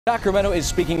Sacramento is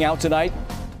speaking out tonight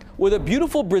with a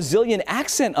beautiful Brazilian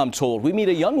accent, I'm told. We meet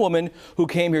a young woman who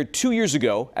came here 2 years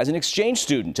ago as an exchange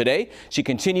student. Today, she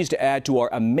continues to add to our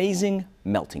amazing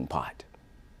melting pot.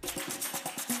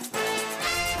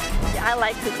 I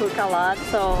like to cook a lot,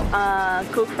 so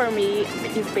cook for me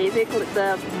is basically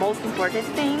the most important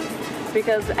thing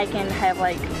because I can have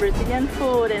like Brazilian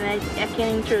food and I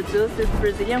can introduce this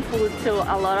Brazilian food to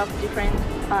a lot of different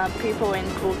people and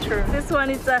culture. This one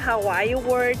is a Hawaii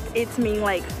word. It means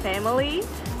like family.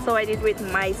 So I did with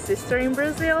my sister in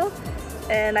Brazil.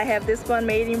 And I have this one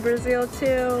made in Brazil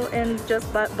too, and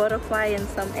just butterfly and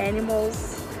some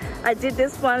animals. I did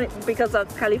this one because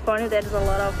of California. There's a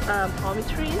lot of palm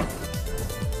trees.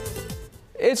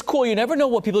 It's cool. You never know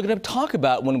what people are going to talk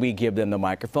about when we give them the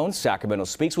microphone. Sacramento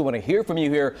Speaks. We want to hear from you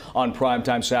here on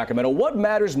Primetime Sacramento. What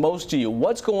matters most to you?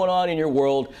 What's going on in your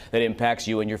world that impacts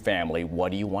you and your family?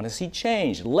 What do you want to see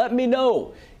change? Let me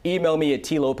know. Email me at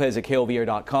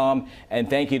tlopez@klvr.com. And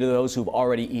thank you to those who've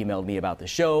already emailed me about the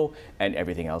show and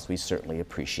everything else. We certainly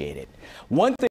appreciate it. One thing